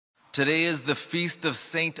Today is the feast of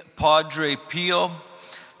Saint Padre Pio.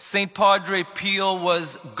 Saint Padre Pio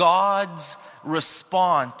was God's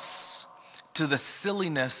response to the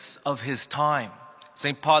silliness of his time.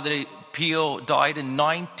 Saint Padre Pio died in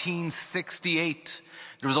 1968.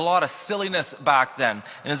 There was a lot of silliness back then.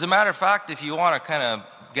 And as a matter of fact, if you want to kind of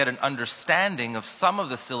get an understanding of some of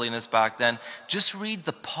the silliness back then, just read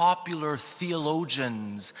the popular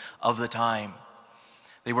theologians of the time.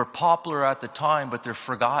 They were popular at the time, but they're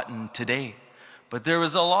forgotten today. But there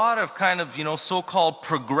was a lot of kind of, so-called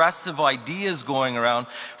progressive ideas going around.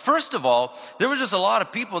 First of all, there was just a lot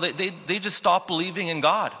of people, they just stopped believing in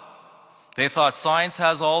God. They thought science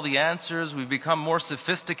has all the answers. We've become more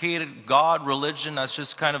sophisticated. God, religion, that's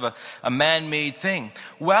just kind of a man-made thing.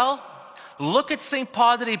 Well, look at St.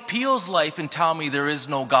 Padre Pio's life and tell me there is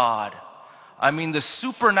no God. I mean, the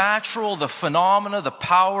supernatural, the phenomena, the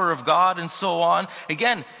power of God, and so on.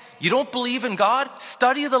 Again, you don't believe in God?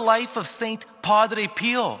 Study the life of Saint Padre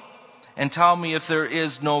Pio and tell me if there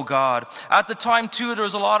is no God. At the time, too, there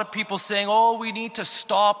was a lot of people saying, oh, we need to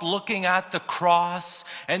stop looking at the cross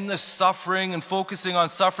and the suffering and focusing on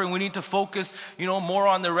suffering. We need to focus, more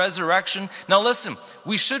on the resurrection. Now, listen,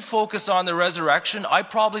 we should focus on the resurrection. I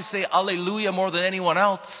probably say Alleluia more than anyone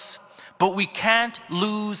else. But we can't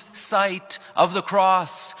lose sight of the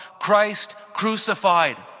cross. Christ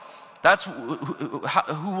crucified. That's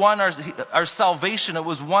who won our salvation. It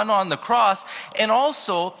was won on the cross. And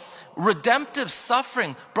also, redemptive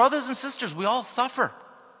suffering. Brothers and sisters, we all suffer.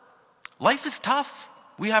 Life is tough.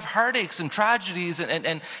 We have heartaches and tragedies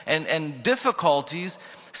and difficulties.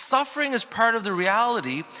 Suffering is part of the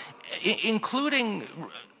reality, including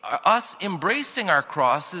us embracing our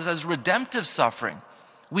crosses as redemptive suffering.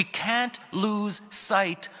 We can't lose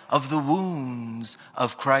sight of the wounds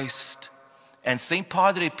of Christ. And St.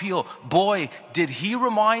 Padre Pio, boy, did he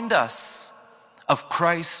remind us of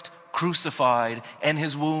Christ crucified and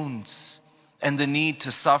his wounds and the need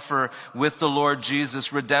to suffer with the Lord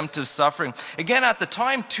Jesus, redemptive suffering. Again, at the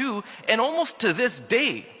time too, and almost to this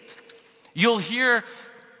day, you'll hear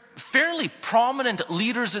fairly prominent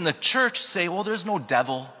leaders in the church say, well, there's no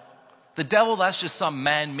devil. The devil, that's just some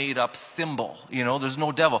man-made up symbol. There's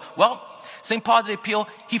no devil. Well, St. Padre Pio,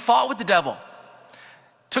 he fought with the devil.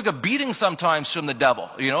 Took a beating sometimes from the devil.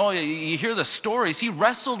 You hear the stories. He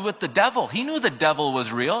wrestled with the devil. He knew the devil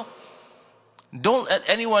was real. Don't let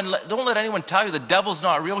anyone tell you the devil's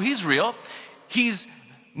not real. He's real. He's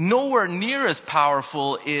nowhere near as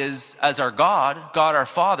powerful as our God our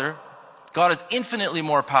Father. God is infinitely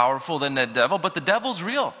more powerful than the devil, but the devil's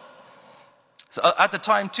real. So at the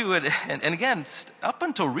time too, and again, up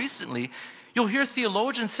until recently, you'll hear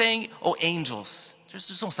theologians saying, oh, angels.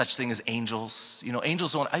 There's no such thing as angels.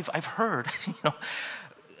 Angels don't, I've heard,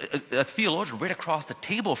 a theologian right across the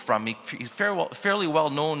table from me, fairly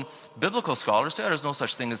well-known biblical scholar, say, there's no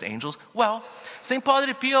such thing as angels. Well, St.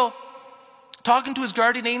 Padre Pio, talking to his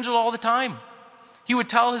guardian angel all the time. He would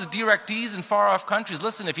tell his directees in far-off countries,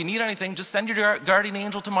 listen, if you need anything, just send your guardian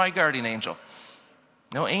angel to my guardian angel.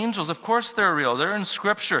 Angels, of course they're real. They're in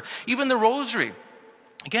Scripture. Even the rosary.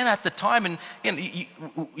 Again, at the time, and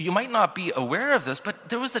you might not be aware of this, but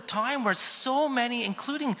there was a time where so many,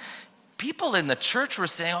 including people in the church, were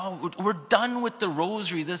saying, oh, we're done with the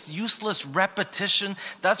rosary, this useless repetition.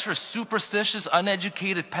 That's for superstitious,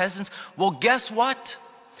 uneducated peasants. Well, guess what?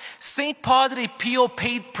 St. Padre Pio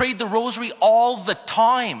prayed the rosary all the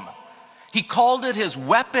time. He called it his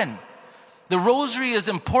weapon. The rosary is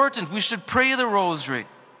important. We should pray the rosary.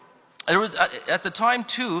 There was, at the time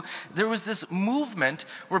too, there was this movement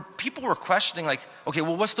where people were questioning, like, okay,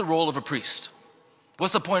 well, what's the role of a priest?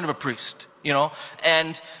 What's the point of a priest?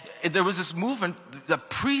 And there was this movement, the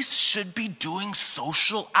priests should be doing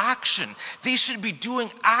social action. They should be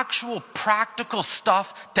doing actual practical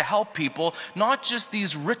stuff to help people, not just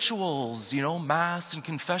these rituals, mass and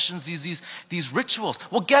confessions, these rituals.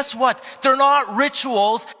 Well, guess what? They're not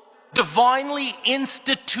rituals. Divinely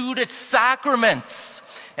instituted sacraments.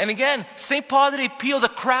 And again, St. Padre Pio, the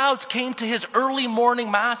crowds came to his early morning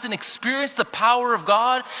mass and experienced the power of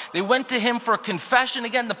God. They went to him for a confession.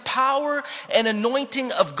 Again, the power and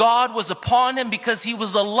anointing of God was upon him because he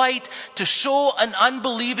was a light to show an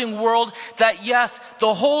unbelieving world that yes,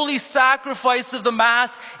 the holy sacrifice of the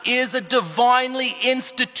mass is a divinely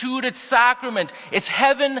instituted sacrament. It's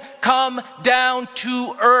heaven come down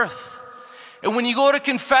to earth. And when you go to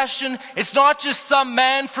confession, it's not just some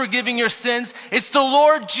man forgiving your sins. It's the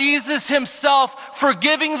Lord Jesus himself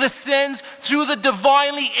forgiving the sins through the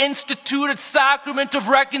divinely instituted sacrament of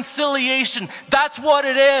reconciliation. That's what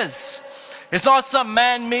it is. It's not some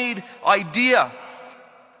man-made idea.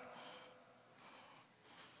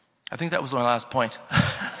 I think that was my last point.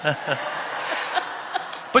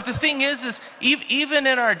 But the thing is even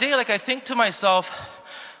in our day, like I think to myself,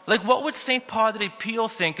 like what would St. Padre Pio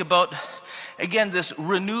think about, again, this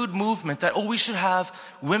renewed movement that, we should have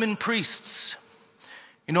women priests.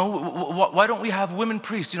 You know, why don't we have women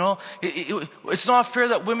priests? You know, it's not fair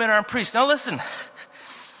that women aren't priests. Now listen,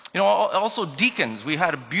 you know, also deacons. We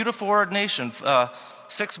had a beautiful ordination,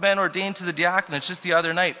 6 men ordained to the diaconate just the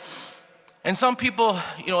other night. And some people,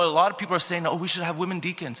 you know, a lot of people are saying, we should have women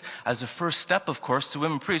deacons as a first step, of course, to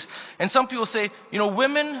women priests. And some people say, you know,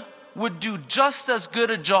 women would do just as good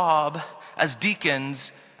a job as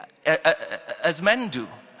deacons as men do.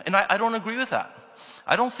 And I don't agree with that.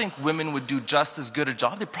 I don't think women would do just as good a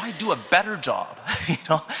job. They probably do a better job. You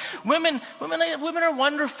know, women are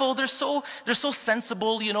wonderful. They're so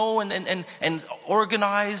sensible, you know, and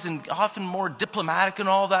organized and often more diplomatic and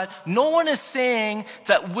all that. No one is saying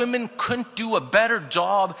that women couldn't do a better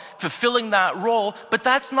job fulfilling that role, but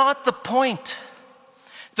that's not the point.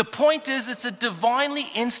 The point is, it's a divinely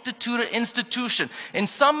instituted institution. In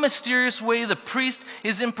some mysterious way, the priest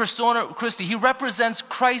is in persona Christi. He represents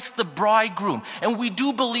Christ the bridegroom. And we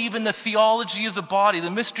do believe in the theology of the body, the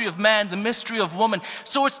mystery of man, the mystery of woman.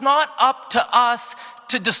 So it's not up to us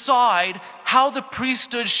to decide how the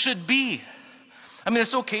priesthood should be. I mean,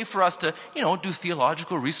 it's okay for us to, you know, do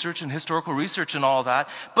theological research and historical research and all that.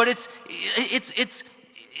 But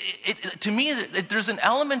to me, there's an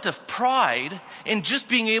element of pride in just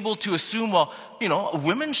being able to assume, well, you know,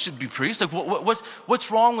 women should be priests. Like, what's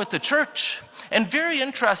wrong with the church? And very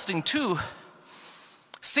interesting, too,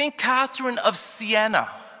 St. Catherine of Siena,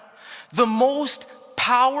 the most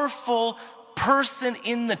powerful person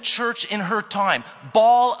in the church in her time,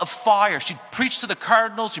 ball of fire. She preached to the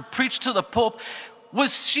cardinals, she preached to the Pope.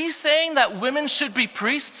 Was she saying that women should be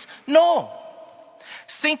priests? No.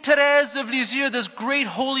 Saint Therese of Lisieux, this great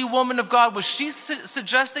holy woman of God, was she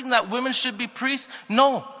suggesting that women should be priests?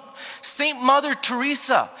 No. Saint Mother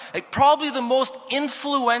Teresa, probably the most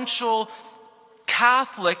influential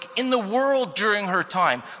Catholic in the world during her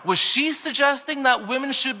time, was she suggesting that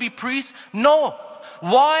women should be priests? No.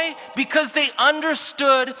 Why? Because they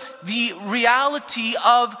understood the reality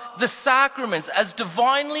of the sacraments as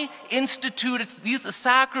divinely instituted, these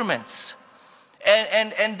sacraments.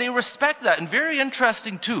 And they respect that. And very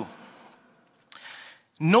interesting too.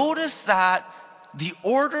 Notice that the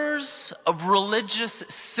orders of religious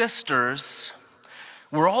sisters,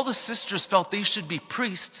 where all the sisters felt they should be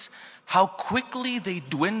priests, how quickly they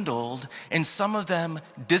dwindled and some of them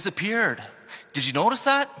disappeared. Did you notice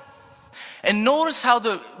that? And notice how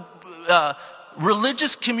the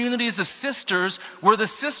religious communities of sisters, where the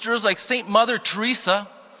sisters like Saint Mother Teresa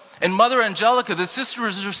and Mother Angelica, the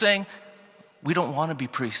sisters are saying, we don't want to be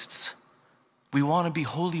priests. We want to be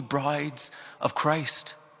holy brides of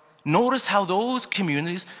Christ. Notice how those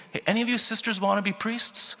communities, any of you sisters want to be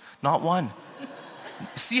priests? Not one.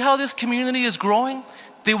 See how this community is growing?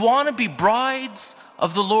 They want to be brides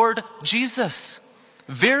of the Lord Jesus.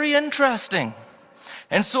 Very interesting.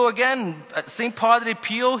 And so again, St. Padre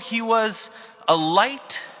Pio, he was a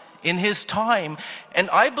light in his time. And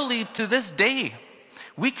I believe to this day,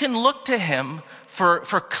 we can look to him for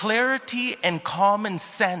clarity and common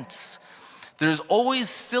sense. There's always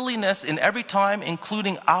silliness in every time,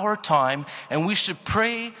 including our time, and we should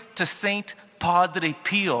pray to Saint Padre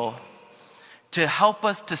Pio to help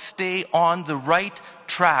us to stay on the right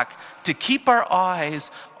track, to keep our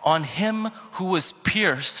eyes on him who was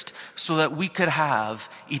pierced so that we could have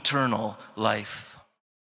eternal life.